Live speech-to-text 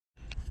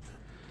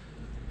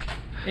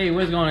Hey,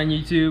 what's going on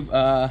YouTube?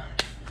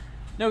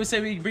 No, we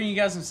said we'd bring you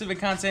guys some Civic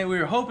content. We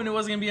were hoping it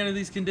wasn't gonna be under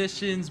these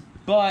conditions,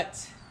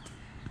 but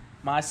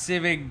my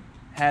Civic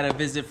had a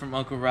visit from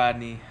Uncle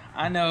Rodney.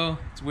 I know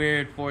it's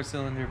weird,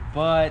 4-cylinder,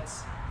 but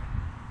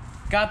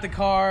got the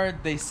car.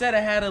 They said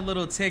it had a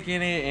little tick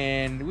in it,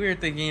 and we were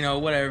thinking, you know,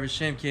 whatever,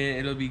 shim kit,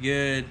 it'll be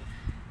good.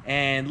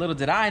 And little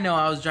did I know,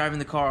 I was driving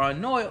the car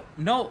on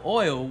no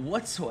oil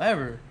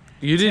whatsoever.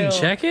 You didn't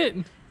check it?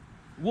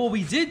 Well,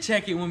 we did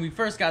check it when we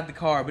first got the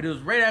car, but it was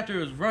right after it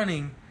was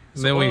running.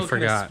 So then we oil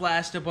forgot.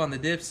 Splashed up on the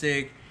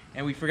dipstick,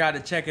 and we forgot to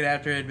check it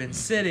after it had been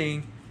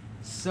sitting.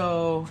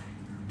 So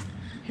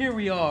here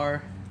we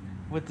are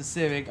with the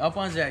Civic up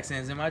on jack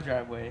stands in my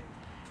driveway.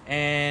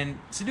 And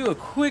to do a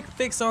quick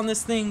fix on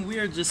this thing, we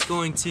are just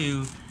going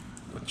to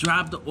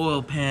drop the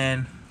oil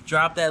pan,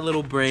 drop that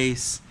little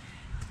brace,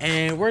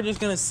 and we're just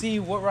gonna see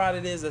what rod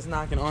it is that's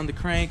knocking on the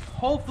crank.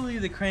 Hopefully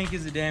the crank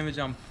isn't damaged.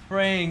 I'm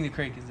praying the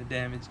crank isn't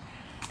damaged.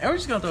 And we're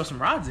just gonna throw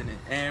some rods in it,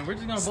 and we're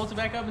just gonna bolt it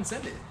back up and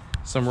send it.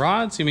 Some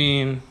rods? You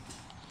mean?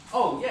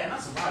 Oh yeah,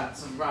 not some rods,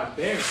 some rod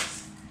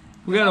bearings.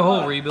 We got a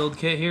whole rebuild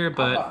kit here,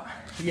 but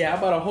I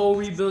bought a whole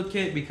rebuild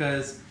kit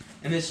because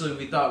initially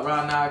we thought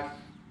rod knock,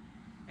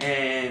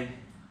 and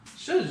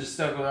should have just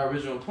stuck with our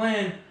original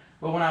plan.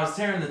 But when I was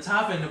tearing the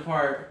top end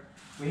apart,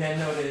 we had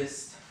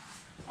noticed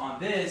on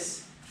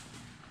these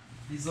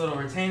little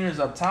retainers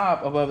up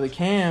top above the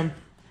cam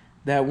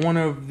that one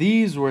of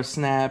these were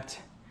snapped.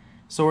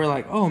 So we're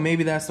like, oh,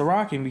 maybe that's the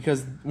rocking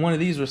because one of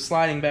these was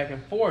sliding back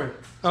and forth.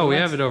 So we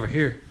have it over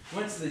here.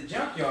 Went to the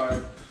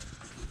junkyard.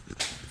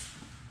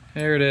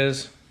 There it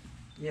is.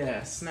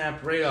 Yeah,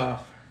 snapped right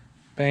off.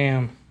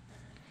 Bam.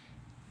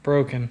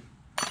 Broken.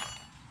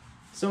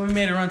 So we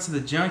made a run to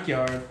the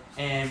junkyard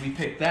and we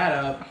picked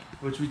that up,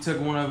 which we took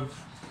one of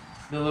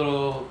the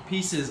little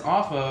pieces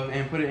off of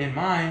and put it in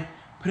mine,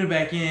 put it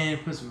back in,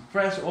 put some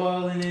fresh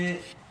oil in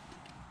it.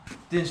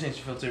 Didn't change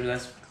the filter, but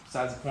that's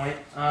besides the point.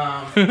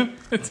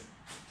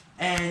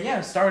 And yeah,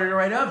 started it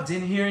right up.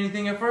 Didn't hear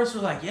anything at first.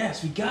 We're like,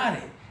 yes, we got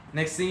it.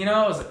 Next thing you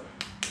know, I was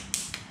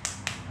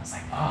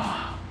like,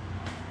 ah.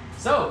 Oh.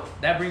 So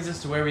that brings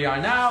us to where we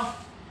are now.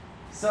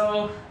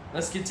 So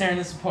let's get tearing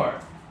this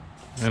apart.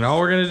 And all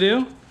we're gonna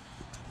do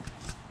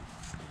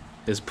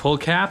is pull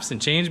caps and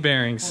change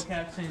bearings. Pull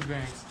caps, change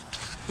bearings.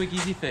 Quick,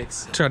 easy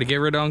fix. Try to get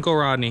rid of Uncle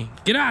Rodney.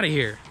 Get out of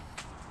here.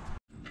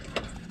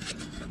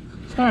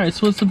 All right,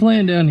 so what's the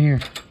plan down here?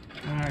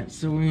 All right,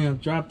 so we're gonna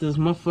drop this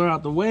muffler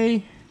out the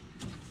way,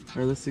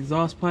 or this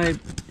exhaust pipe,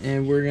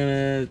 and we're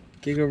gonna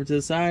kick over to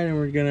the side and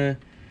we're gonna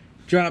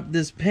drop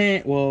this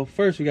pan. Well,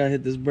 first we gotta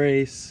hit this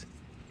brace,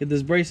 get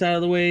this brace out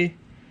of the way,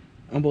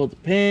 unbolt the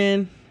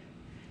pan,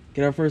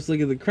 get our first look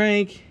at the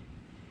crank,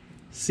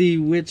 see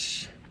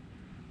which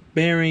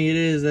bearing it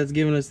is that's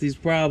giving us these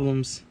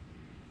problems,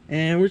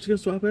 and we're just gonna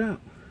swap it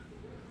out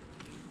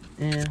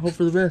and hope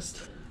for the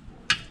best.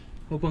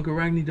 Hope Uncle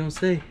Rodney don't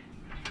stay.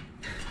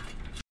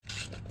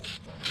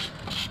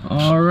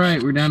 All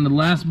right, we're down to the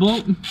last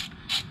bolt.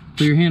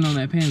 Put your hand on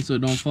that pan so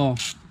it don't fall.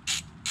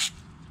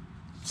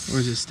 Or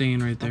is it staying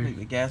right there? I think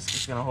the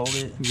gasket's gonna hold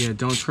it. Yeah,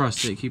 don't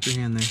trust it. Keep your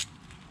hand there.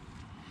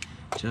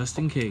 Just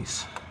in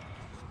case.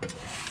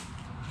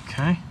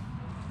 Okay.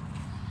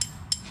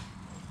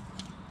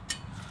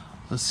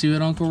 Let's see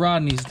what Uncle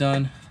Rodney's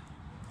done.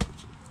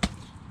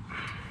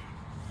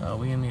 Oh,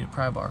 we're gonna need a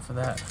pry bar for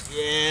that.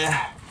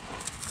 Yeah.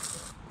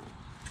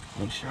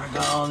 Make sure I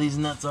got all these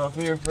nuts off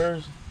here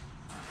first.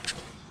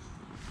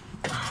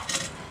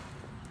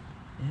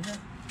 Yeah.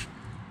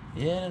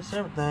 Yeah, that's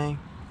everything.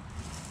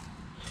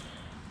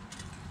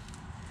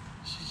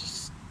 She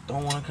just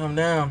don't want to come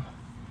down.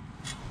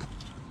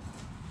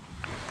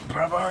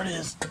 Pry bar it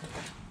is.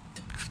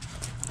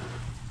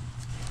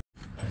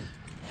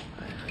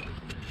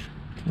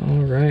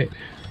 All right.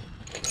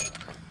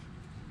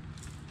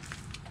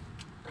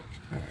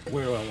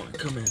 Where do I want to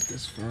come at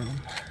this from?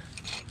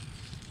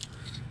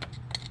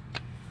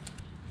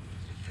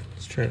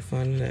 Let's try to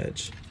find an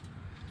edge.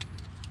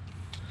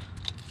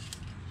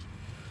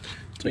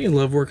 Don't you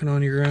love working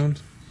on your own?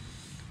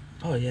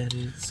 Oh yeah,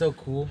 dude, it's so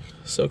cool.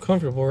 So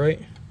comfortable,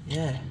 right?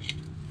 Yeah.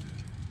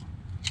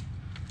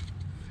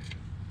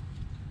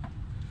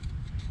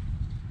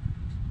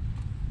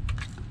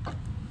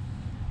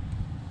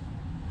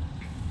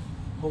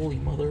 Holy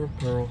mother of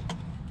pearl.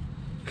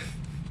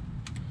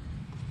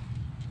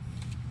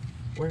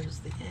 Where's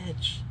the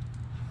edge?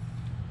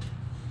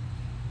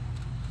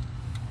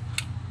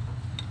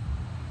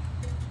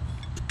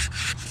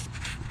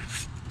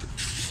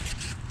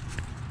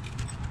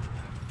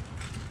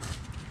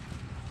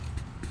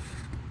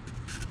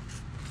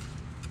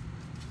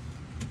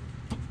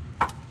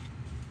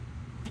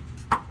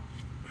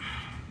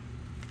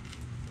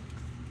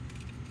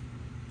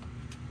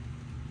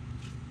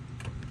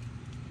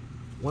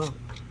 Well,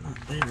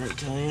 not there, I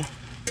tell you.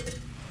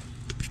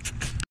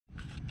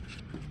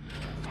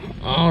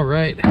 All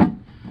right,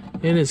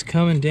 it is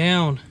coming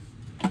down.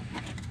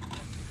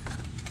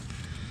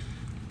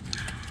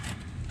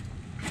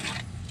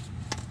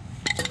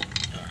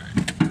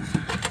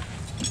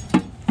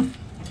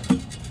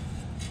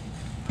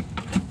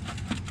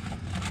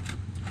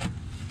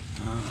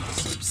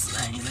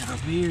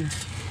 here.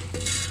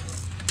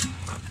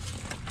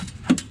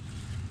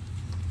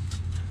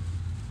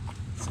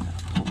 So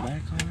pull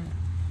back on it.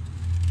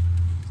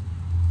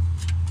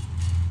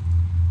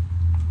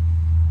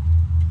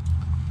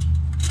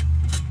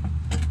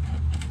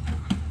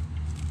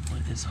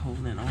 What is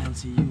holding on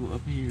to you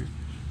up here?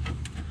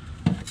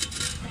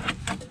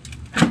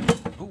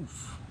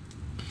 Oof.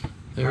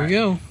 There we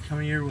go.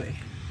 Coming your way.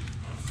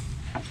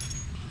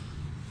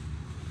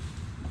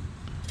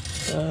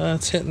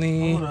 It's hitting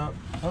the Hold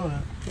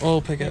up.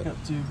 oil pickup.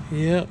 tube.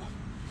 Yep.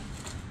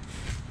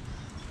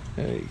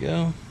 There you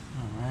go.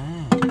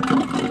 Alright.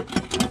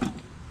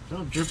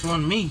 Don't drip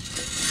on me.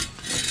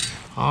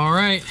 All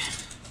right.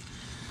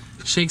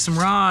 Shake some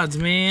rods,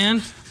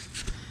 man.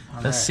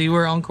 Let's see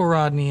where Uncle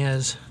Rodney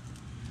is.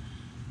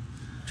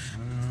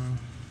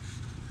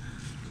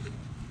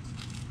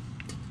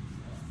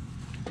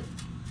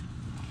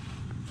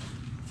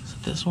 Is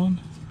it this one?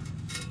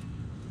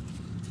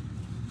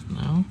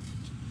 No.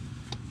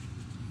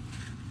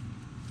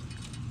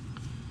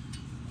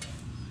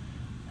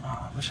 Oh,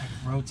 I wish I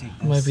could rotate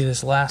this. Might be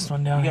this last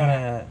one down You here.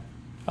 gotta,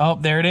 Oh,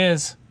 there it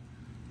is.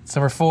 It's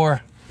number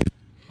 4.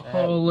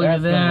 Oh, look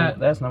at that.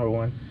 That's number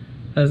 1.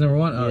 That's number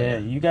 1? Oh, yeah,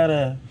 you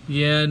gotta...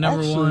 Yeah,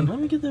 number Actually, 1. let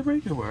me get that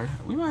breaker bar.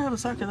 We might have a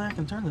socket that I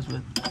can turn this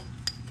with.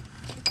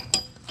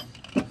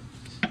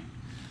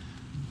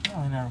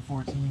 Probably not a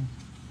 14.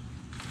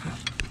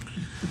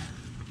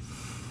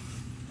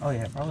 Oh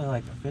yeah, probably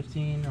like a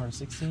 15 or a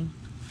 16.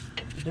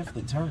 Could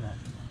definitely turn that.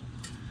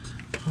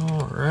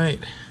 All right.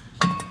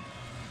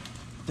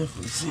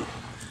 Definitely see it.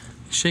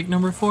 Shake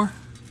number 4.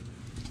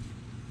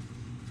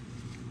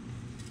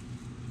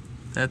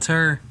 That's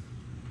her.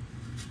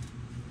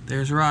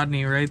 There's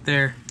Rodney right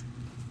there.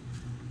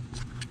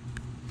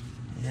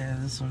 Yeah,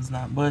 this one's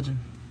not budging.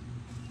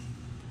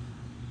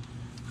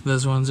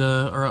 Those ones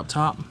are up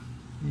top.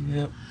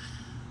 Yep.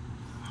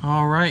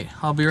 All right,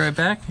 I'll be right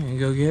back and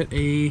go get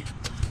a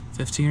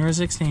 15 or a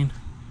 16.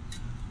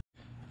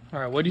 All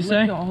right, what'd you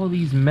say? Look at all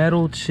these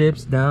metal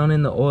chips down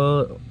in the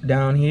oil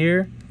down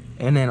here,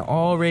 and then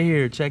all right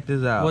here. Check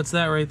this out. What's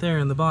that right there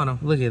in the bottom?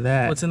 Look at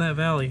that. What's in that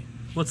valley?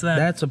 What's that?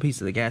 That's a piece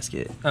of the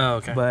gasket. Oh,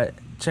 okay. But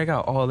check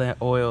out all that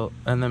oil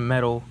and the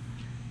metal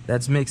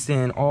that's mixed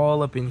in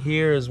all up in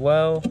here as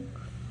well.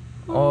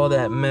 All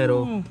that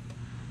metal.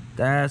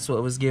 That's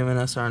what was giving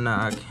us our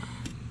knock.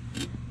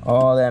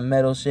 All that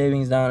metal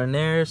shavings down in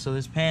there. So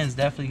this pan's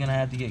definitely gonna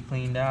have to get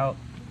cleaned out.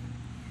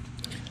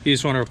 You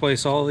just want to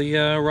replace all the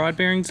rod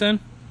bearings then?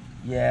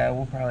 Yeah,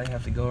 we'll probably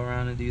have to go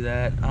around and do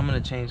that. I'm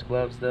gonna change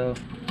gloves though,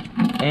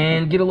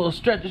 and get a little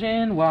stretch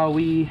in while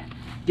we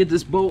get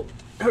this bolt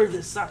or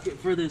this socket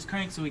for this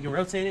crank so we can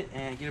rotate it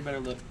and get a better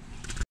look.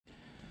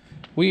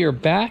 We are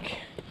back,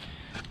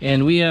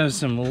 and we have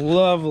some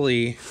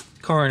lovely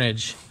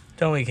carnage,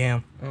 don't we,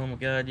 Cam? Oh my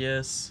God,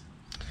 yes.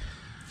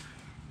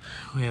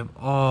 We have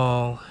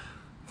all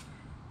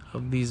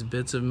of these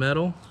bits of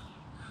metal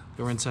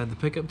that were inside the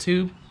pickup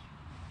tube.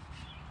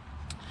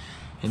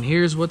 And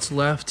here's what's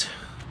left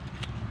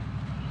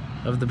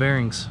of the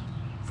bearings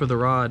for the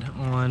rod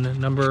on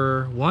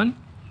number 1,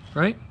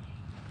 right?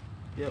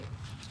 Yep.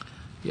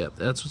 Yep,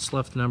 that's what's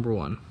left number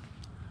 1.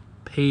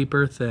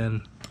 Paper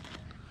thin.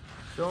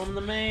 Show them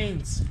the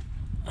mains.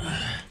 There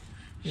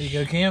you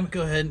go, Cam.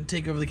 Go ahead and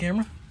take over the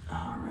camera.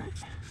 All right.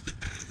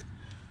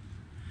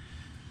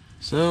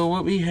 So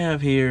what we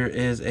have here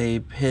is a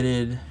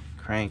pitted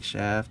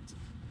crankshaft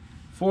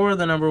for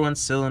the number 1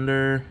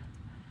 cylinder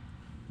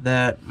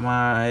that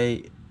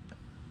my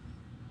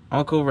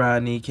Uncle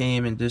Rodney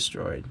came and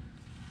destroyed.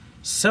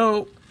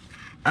 So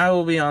I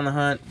will be on the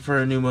hunt for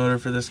a new motor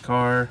for this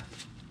car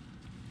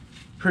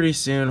pretty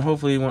soon.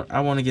 Hopefully, I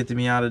want to get the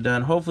Miata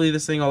done. Hopefully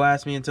this thing will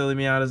last me until the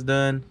Miata's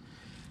done.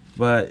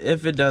 But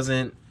if it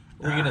doesn't...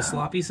 We're going to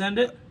sloppy send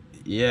it?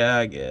 Yeah,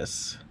 I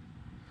guess.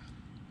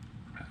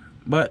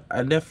 But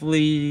I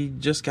definitely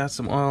just got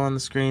some oil on the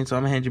screen, so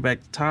I'm going to hand you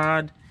back to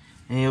Todd,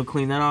 and he'll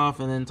clean that off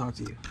and then talk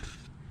to you.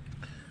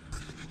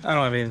 I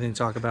don't have anything to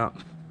talk about.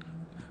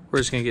 We're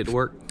just going to get to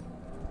work.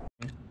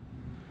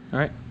 All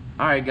right.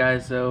 Alright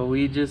guys, so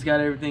we just got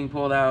everything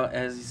pulled out.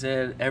 As he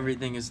said,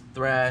 everything is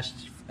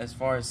thrashed as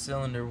far as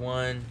cylinder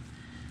 1.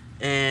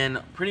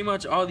 And pretty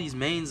much all these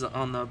mains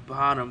on the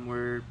bottom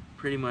were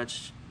pretty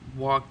much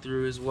walked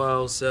through as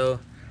well. So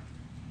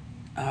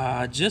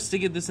just to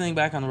get this thing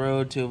back on the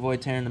road to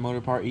avoid tearing the motor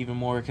apart even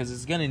more, because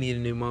it's going to need a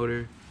new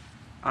motor,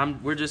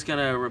 we're just going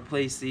to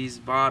replace these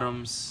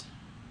bottoms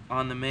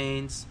on the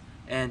mains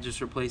and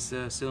just replace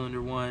the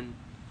cylinder 1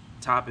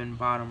 top and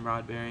bottom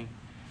rod bearing.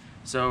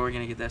 So we're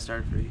going to get that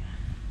started for you.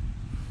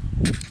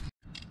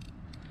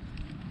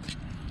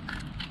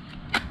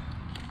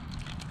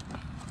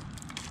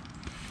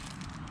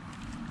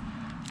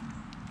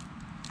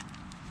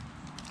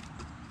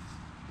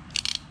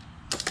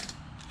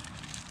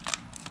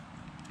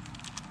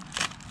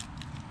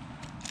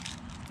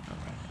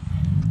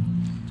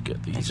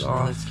 Get these Actually,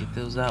 off. let's get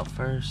those out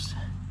first.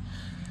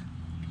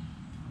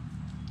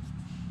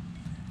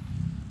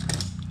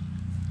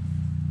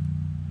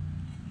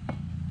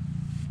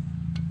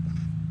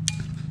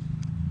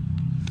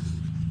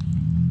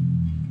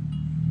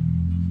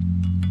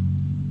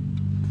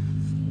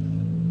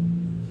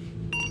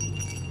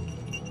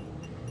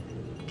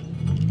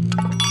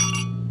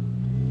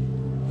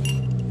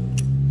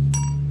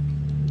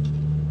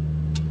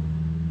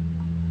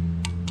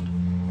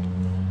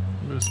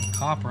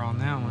 copper on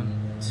that one.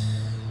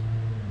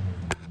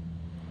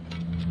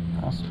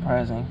 How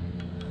surprising.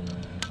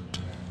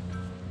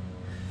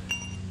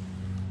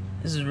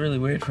 This is really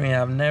weird for me.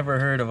 I've never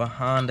heard of a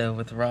Honda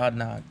with rod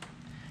knock.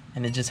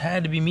 And it just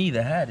had to be me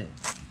that had it.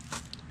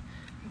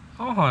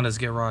 All Hondas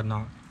get rod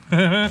knock.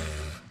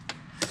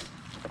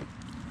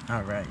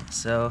 Alright,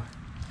 so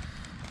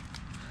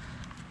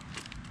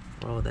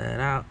roll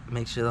that out.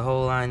 Make sure the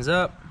hole lines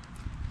up.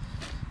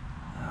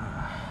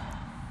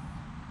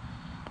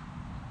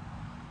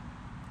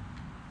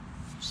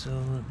 So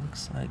it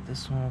looks like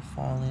this one will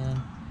fall in.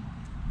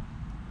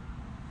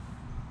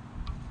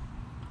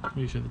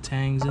 Make sure the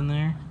tang's in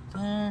there.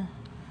 There.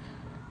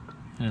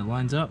 And it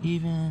lines up.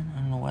 Even.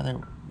 I don't know why they're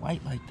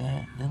white like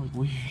that. They look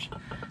weird.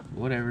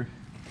 Whatever.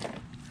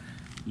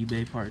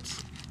 eBay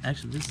parts.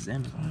 Actually, this is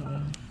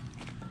Amazon.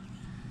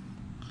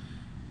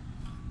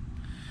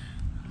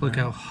 Look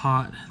how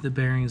hot the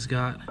bearings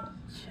got.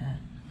 Yeah.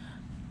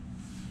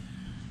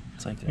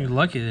 It's like You're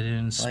lucky they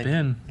didn't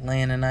spin. Like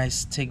laying a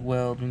nice TIG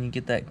weld when you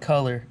get that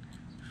color.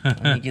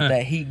 When you get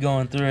that heat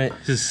going through it,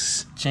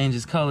 Just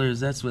changes colors.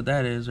 That's what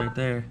that is right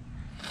there.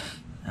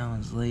 That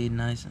one's laid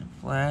nice and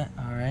flat.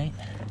 All right.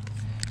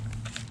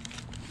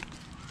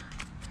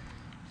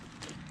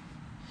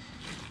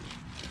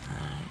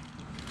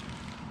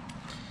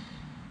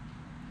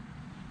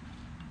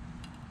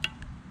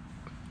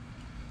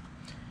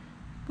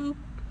 Boop.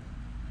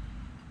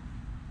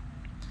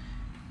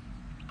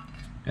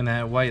 and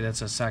that white,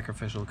 that's a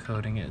sacrificial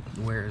coating. It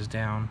wears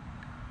down.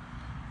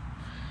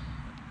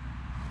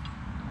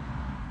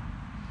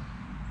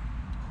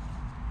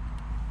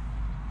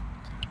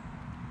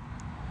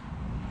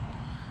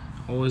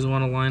 Always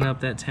want to line up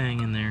that tang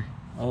in there.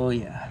 Oh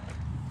yeah.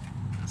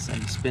 So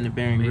you spin the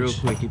bearing real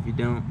quick if you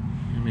don't.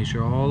 And make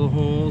sure all the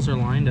holes are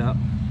lined up.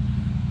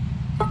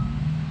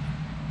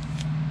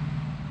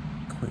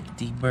 Quick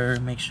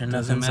deburr, make sure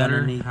Doesn't nothing's matter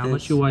underneath how this.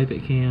 much you wipe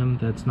it, Cam,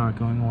 that's not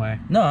going away.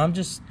 No, I'm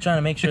just trying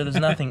to make sure there's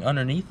nothing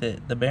underneath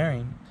it, the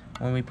bearing,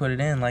 when we put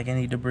it in, like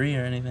any debris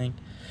or anything.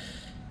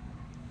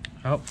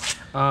 Oh,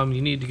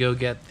 you need to go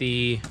get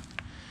the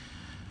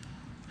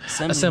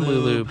Assembly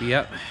lube.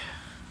 Yep.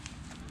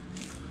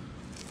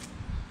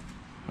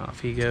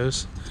 Off he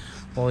goes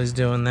while he's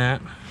doing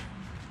that.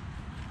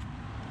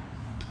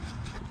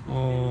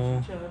 Oh,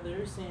 Each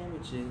other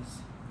sandwiches.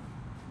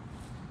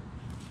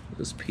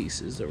 those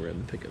pieces that were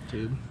in the pickup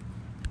tube.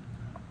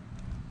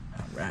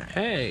 All right.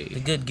 Hey.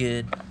 The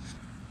good.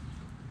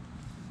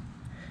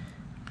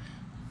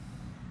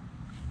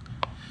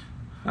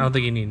 I don't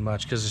think you need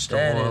much because there's still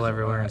That oil is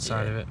everywhere alright,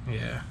 inside yeah. of it.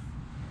 Yeah.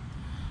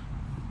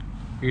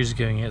 You're just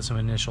giving it some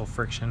initial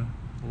friction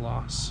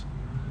loss.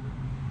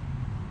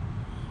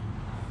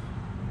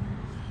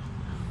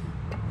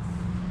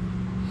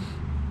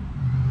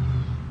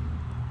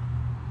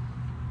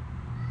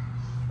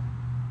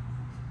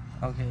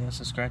 Okay, that's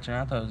a scratcher.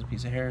 I thought it was a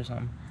piece of hair or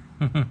something.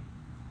 I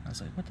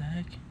was like, what the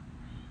heck?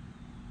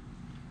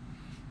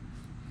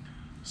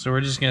 So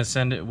we're just going to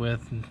send it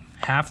with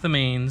half the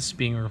mains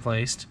being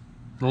replaced,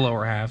 the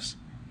lower halves,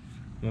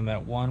 and then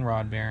that one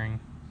rod bearing.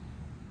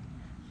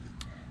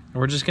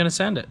 And we're just going to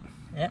send it.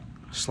 Yep.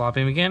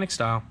 Sloppy mechanic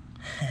style.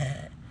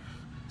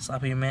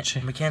 Sloppy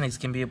mechanics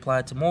can be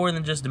applied to more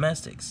than just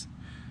domestics.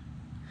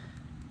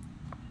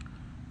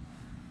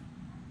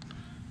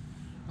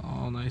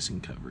 All nice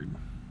and covered.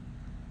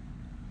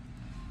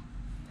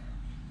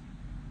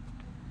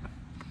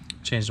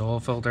 Changed the oil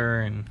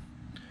filter in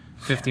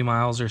 50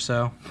 miles or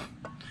so.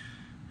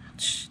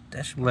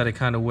 That should Let it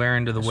kind of wear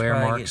into the wear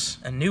marks.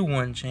 Get a new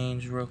one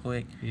changed real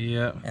quick.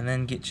 Yep. And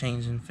then get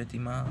changed in 50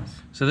 miles.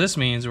 So this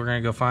means we're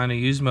going to go find a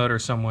used motor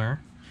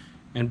somewhere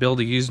and build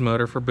a used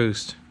motor for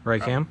boost.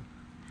 Right, Cam?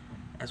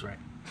 That's right.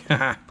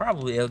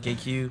 Probably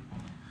LKQ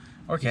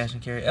or cash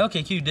and carry.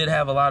 LKQ did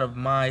have a lot of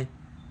my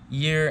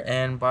year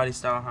and body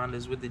style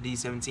Hondas with the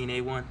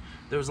D17A1.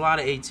 There was a lot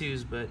of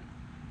A2s, but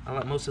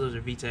most of those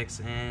are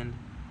VTECs, and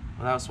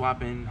without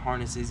swapping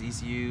harnesses,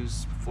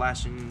 ECUs,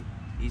 flashing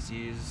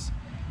ECUs,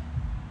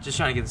 just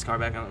trying to get this car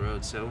back on the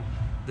road. So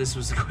this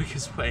was the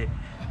quickest way.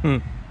 All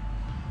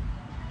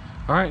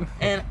right.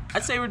 And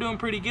I'd say we're doing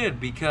pretty good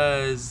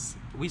because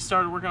we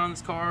started working on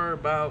this car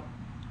about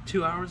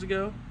 2 hours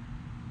ago.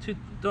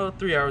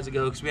 3 hours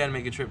ago, because we had to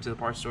make a trip to the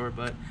parts store.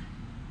 But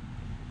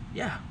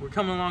yeah, we're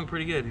coming along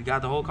pretty good. We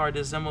got the whole car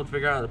disassembled,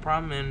 figured out the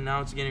problem, and now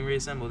it's getting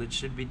reassembled. It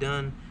should be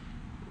done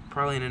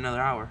probably in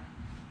another hour.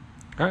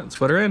 All right, let's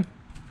put her in.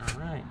 All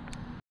right.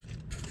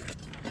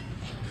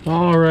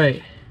 All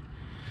right.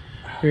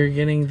 We're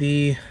getting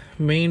the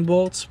main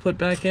bolts put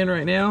back in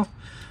right now.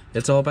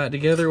 It's all back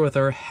together with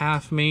our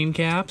half main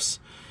caps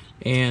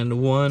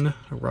and one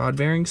rod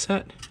bearing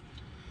set.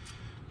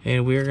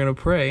 And we're going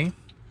to pray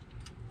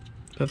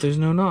that there's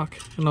no knock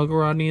and Uncle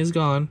Rodney is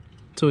gone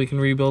so we can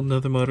rebuild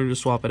another motor to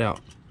swap it out.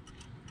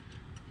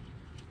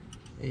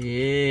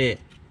 Yeah.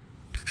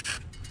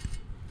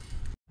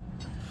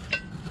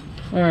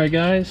 Alright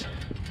guys,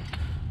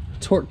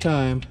 torque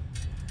time.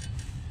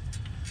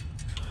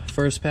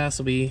 First pass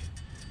will be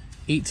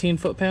 18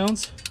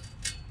 foot-pounds.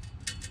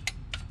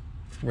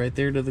 Right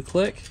there to the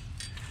click.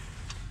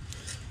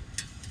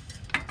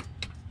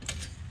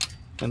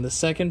 And the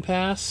second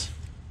pass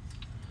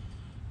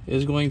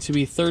is going to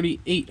be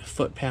 38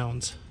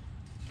 foot-pounds.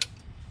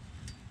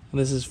 And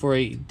this is for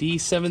a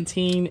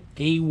D17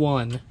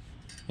 A1,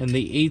 and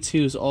the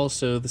A2 is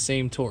also the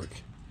same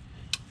torque.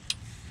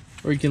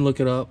 Or you can look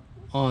it up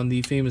on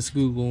the famous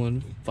Google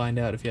and find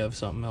out if you have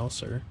something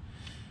else or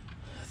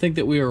think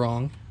that we are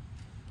wrong.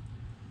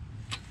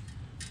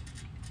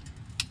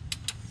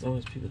 There's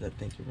always people that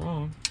think you're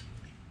wrong.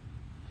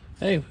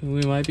 Hey,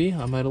 we might be.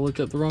 I might have looked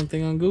up the wrong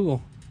thing on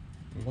Google.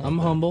 I'm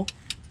humble.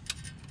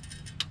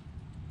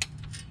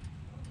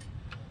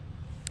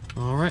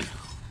 Alright,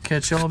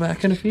 catch y'all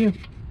back in a few.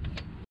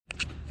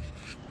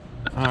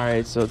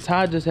 Alright, so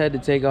Todd just had to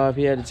take off.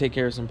 He had to take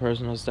care of some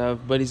personal stuff,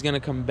 but he's gonna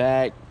come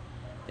back.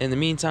 In the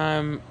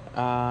meantime,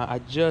 I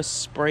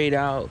just sprayed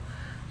out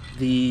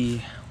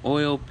the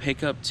oil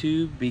pickup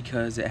tube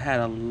because it had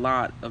a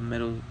lot of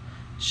metal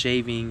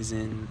shavings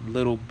and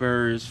little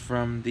burrs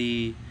from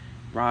the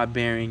rod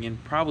bearing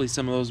and probably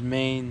some of those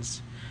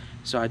mains.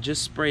 So I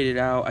just sprayed it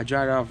out. I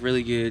dried it off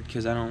really good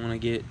because I don't want to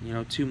get, you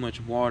know, too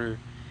much water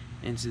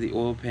into the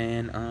oil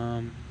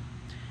pan.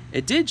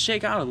 It did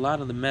shake out a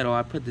lot of the metal.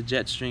 I put the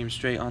jet stream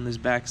straight on this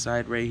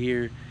backside right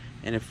here,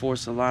 and it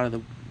forced a lot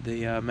of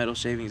the metal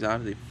shavings out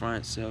of the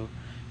front, so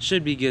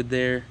should be good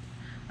there.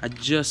 I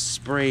just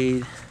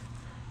sprayed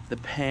the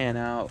pan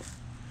out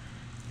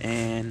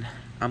and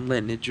I'm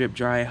letting it drip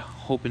dry,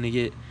 hoping to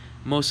get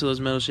most of those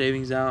metal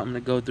shavings out. I'm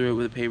gonna go through it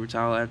with a paper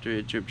towel after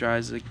it drip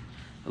dries a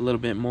little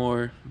bit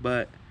more.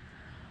 But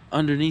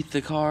underneath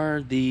the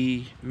car,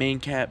 the main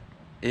cap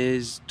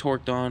is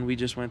torqued on. We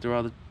just went through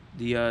all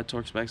the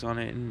torque specs on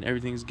it and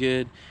everything's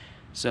good.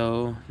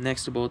 So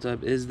next to bolt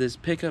up is this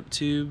pickup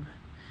tube.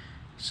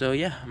 So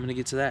yeah, I'm gonna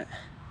get to that.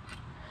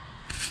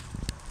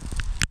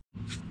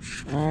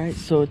 Alright,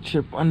 so a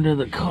trip under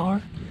the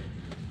car.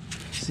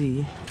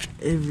 See,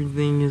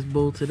 everything is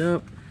bolted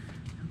up.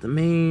 The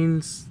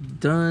main's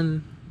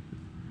done.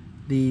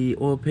 The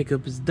oil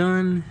pickup is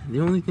done. The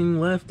only thing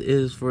left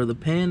is for the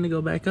pan to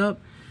go back up.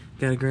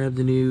 Gotta grab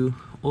the new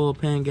oil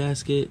pan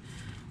gasket.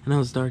 I know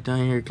it's dark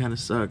down here, it kinda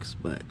sucks,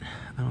 but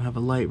I don't have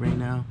a light right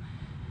now.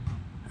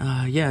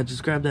 Yeah,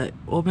 just grab that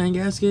oil pan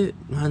gasket,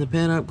 line the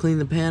pan up, clean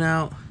the pan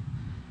out,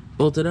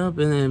 bolt it up,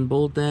 and then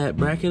bolt that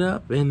bracket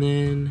up, and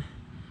then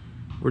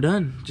we're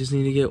done. Just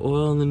need to get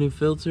oil in the new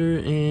filter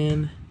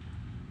and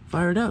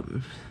fire it up.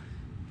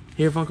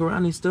 Here if Uncle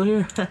Rodney's still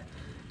here.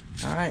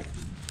 Alright,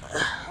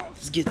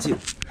 let's get to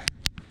it.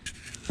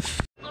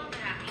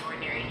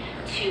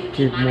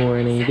 Good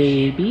morning,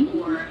 baby.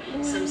 Or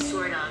some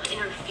sort of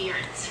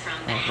interference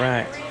from the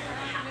Alright.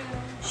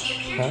 She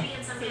appeared to be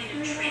in some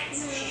kind of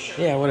trance.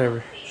 Yeah,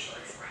 whatever.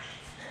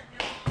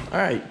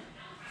 Alright,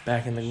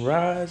 back in the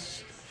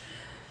garage.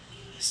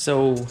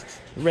 So,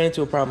 we ran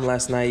into a problem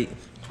last night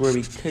where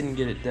we couldn't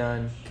get it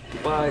done.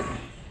 But,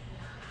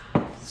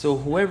 so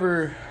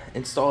whoever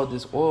installed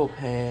this oil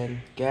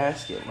pan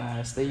gasket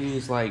last, they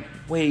used like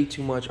way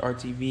too much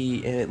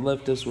RTV and it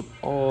left us with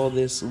all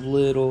this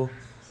little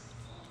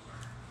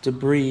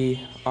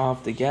debris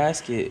off the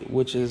gasket,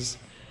 which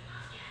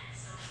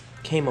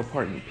came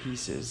apart in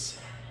pieces,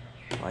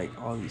 like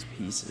all these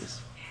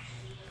pieces.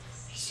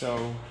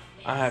 So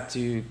I have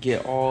to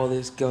get all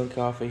this gunk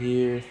off of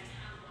here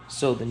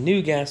so the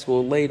new gasket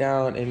will lay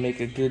down and make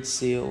a good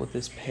seal with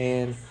this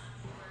pan.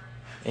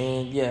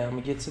 And yeah, I'm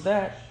gonna get to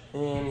that,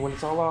 and when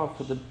it's all off,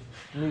 put the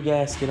new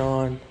gasket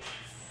on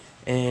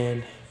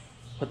and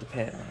put the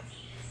pan on.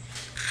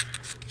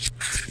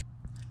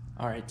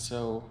 Alright,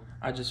 so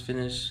I just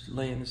finished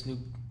laying this new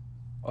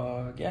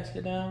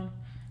gasket down.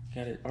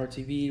 Got it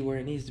RTV'd where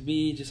it needs to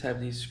be. Just have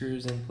these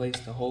screws in place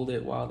to hold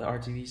it while the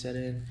RTV set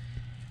in.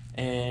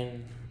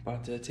 And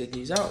about to take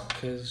these out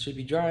because it should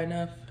be dry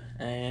enough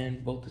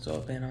and bolt this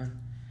oil pan on.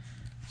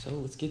 So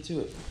let's get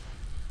to it.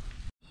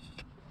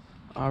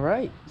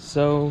 Alright,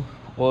 so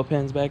oil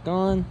pan's back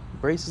on,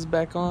 brace is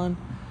back on.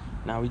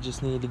 Now we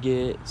just need to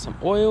get some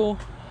oil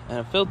and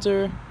a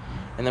filter.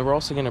 And then we're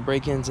also gonna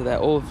break into that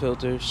old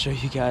filter, show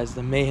you guys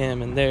the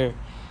mayhem in there.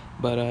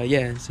 But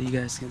yeah, so you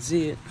guys can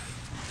see it.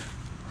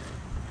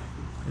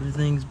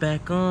 Everything's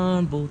back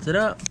on, bolted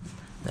up.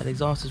 That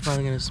exhaust is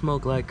probably gonna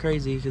smoke like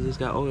crazy because it's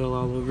got oil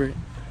all over it.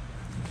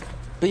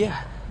 But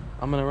yeah,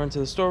 I'm gonna run to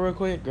the store real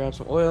quick, grab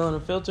some oil and a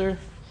filter. And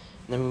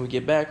then when we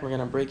get back, we're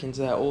gonna break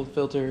into that old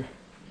filter,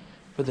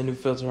 put the new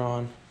filter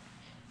on,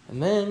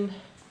 and then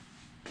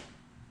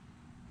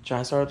try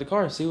and start up the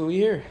car, see what we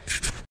hear.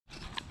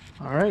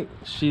 Alright,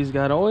 she's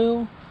got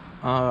oil.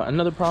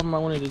 Another problem I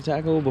wanted to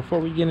tackle before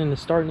we get into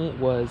starting it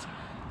was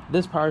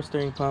this power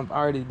steering pump. I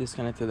already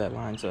disconnected that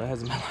line, so it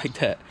hasn't been like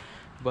that.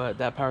 But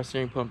that power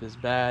steering pump is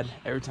bad.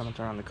 Every time I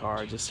turn on the car,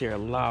 I just hear a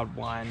loud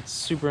whine. It's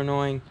super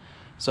annoying.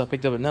 So I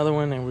picked up another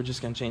one, and we're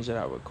just going to change that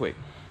out real quick.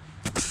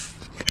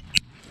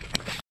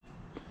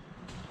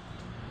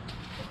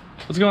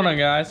 What's going on,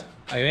 guys?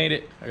 I made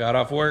it. I got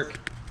off work.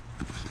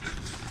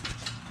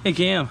 Hey,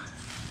 Cam.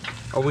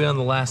 Are we on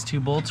the last two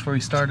bolts before we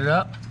start it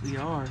up? We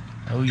are.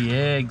 Oh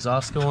yeah,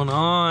 exhaust going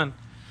on.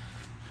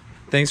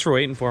 Thanks for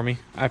waiting for me.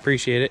 I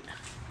appreciate it.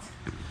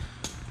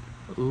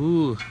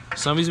 Ooh,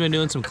 somebody's been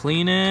doing some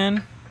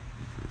cleaning.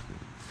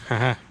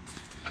 Haha.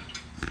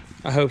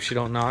 I hope she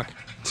don't knock.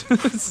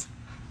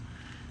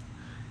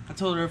 I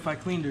told her if I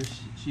cleaned her,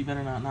 she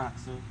better not knock,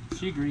 so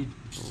she agreed.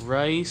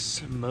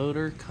 Rice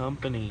Motor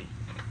Company.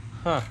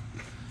 Huh.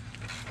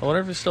 I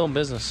wonder if it's still in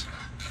business.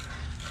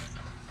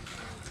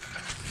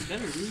 She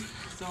better be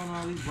selling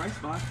all these rice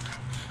box.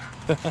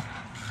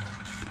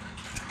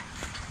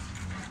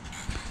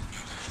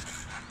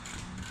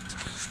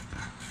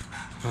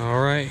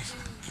 All right.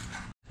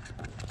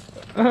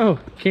 Oh,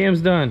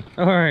 Cam's done.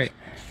 All right.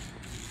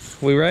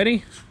 We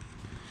ready?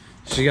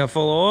 She got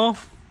full of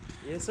oil?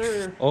 Yes,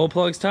 sir. Oil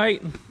plugs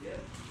tight? Yep.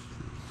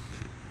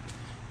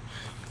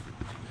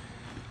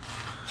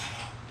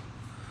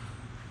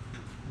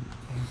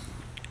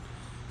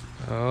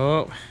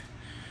 Oh.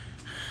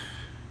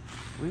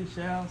 We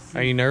shall see.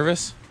 Are you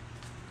nervous?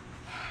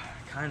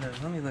 Kind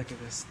of. Let me look at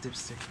this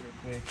dipstick real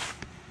quick.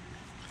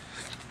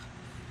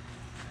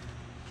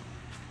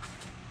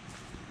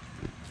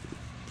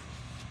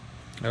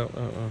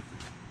 Oh.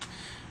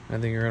 I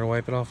think you're gonna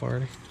wipe it off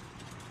already.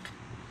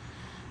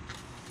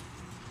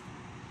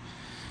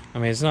 I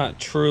mean, it's not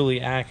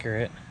truly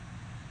accurate.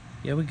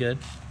 Yeah, we good.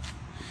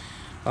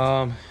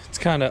 It's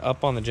kind of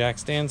up on the jack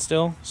stand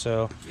still,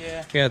 so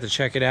Yeah. you have to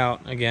check it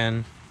out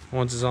again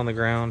once it's on the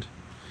ground.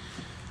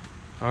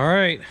 All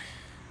right,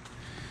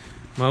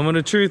 moment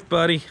of truth,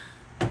 buddy.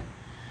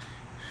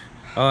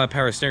 Oh, that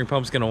power steering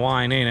pump's gonna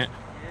whine, ain't it?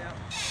 Yeah.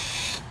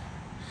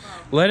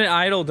 Let it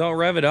idle, don't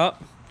rev it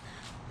up.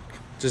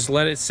 Just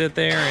let it sit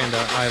there and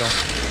idle.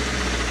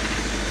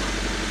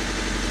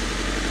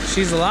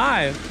 She's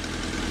alive.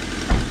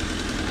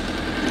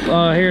 Oh,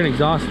 I hear an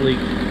exhaust leak.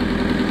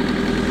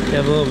 You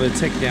have a little bit of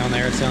tick down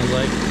there, it sounds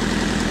like.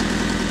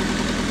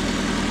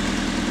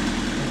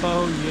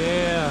 Oh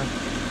yeah.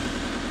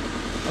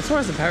 I'm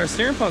surprised the power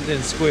steering pump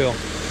didn't squeal.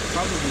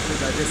 Probably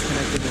because I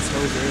disconnected this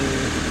hose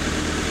earlier.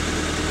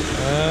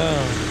 Oh.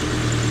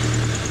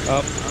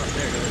 Oh,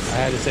 There it goes. I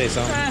had to say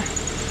something.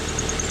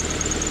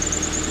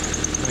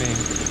 I mean,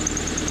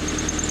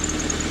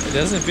 it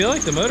doesn't feel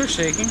like the motor's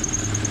shaking.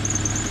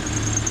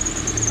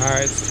 All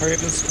right, let's hurry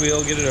up and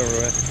squeal, get it over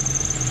with.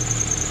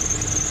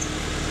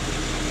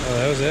 Oh,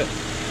 that was it.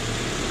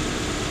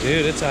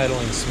 Dude, it's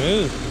idling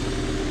smooth.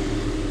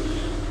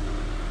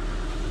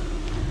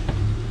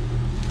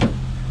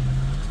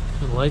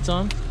 The lights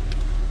on?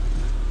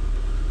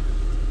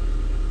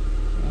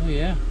 Oh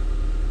yeah.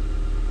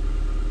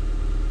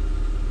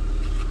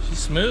 She's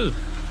smooth.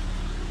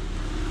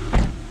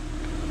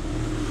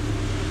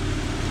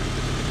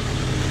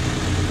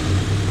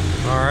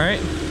 All right.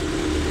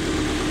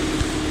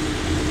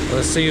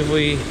 Let's see if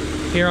we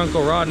hear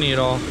Uncle Rodney at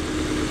all.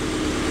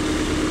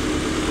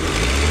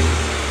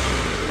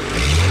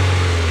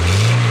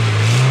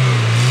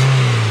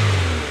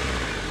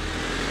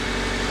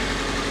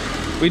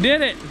 We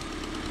did it!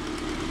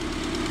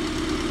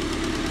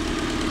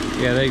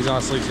 Yeah, the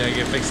exhaust leaks gotta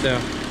get fixed though.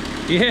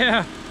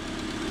 Yeah!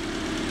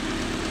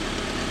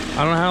 I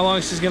don't know how long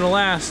she's gonna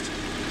last.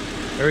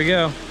 There we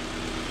go.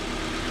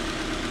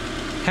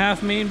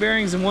 Half main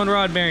bearings and one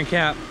rod bearing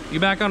cap. You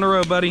back on the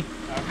road, buddy?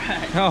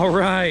 Alright.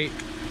 Alright.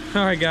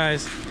 Alright,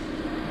 guys.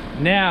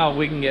 Now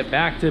we can get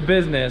back to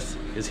business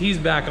because he's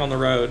back on the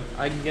road.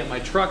 I can get my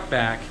truck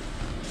back.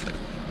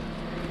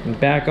 And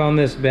back on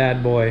this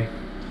bad boy.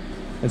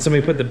 And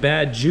somebody put the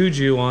bad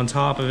juju on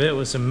top of it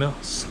with some milk.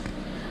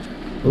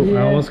 Oh,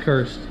 Yeah. I almost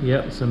cursed.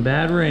 Yep, some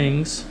bad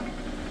rings.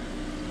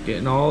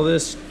 Getting all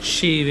this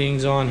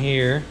sheathings on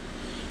here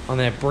on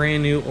that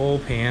brand new oil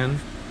pan.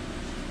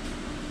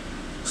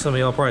 Some of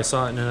y'all probably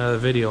saw it in another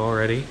video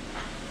already.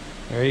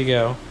 There you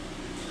go.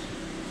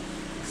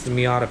 It's the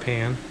Miata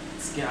pan.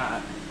 It's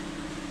got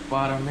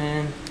bottom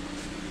end.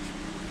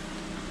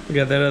 We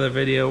got that other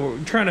video.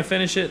 We're trying to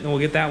finish it and we'll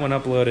get that one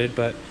uploaded,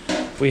 but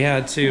we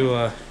had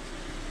to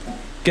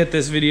get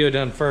this video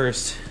done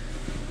first.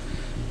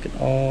 Look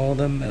at all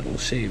the metal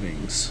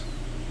shavings.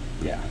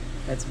 Yeah,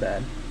 that's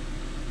bad.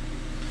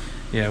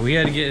 Yeah, we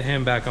had to get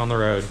him back on the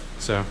road.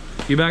 So,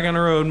 you back on the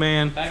road,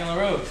 man. Back on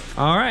the road.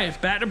 All right,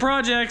 back to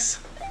projects.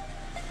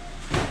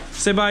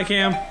 Say bye,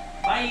 Cam.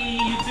 Bye,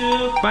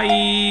 YouTube.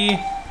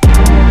 Bye.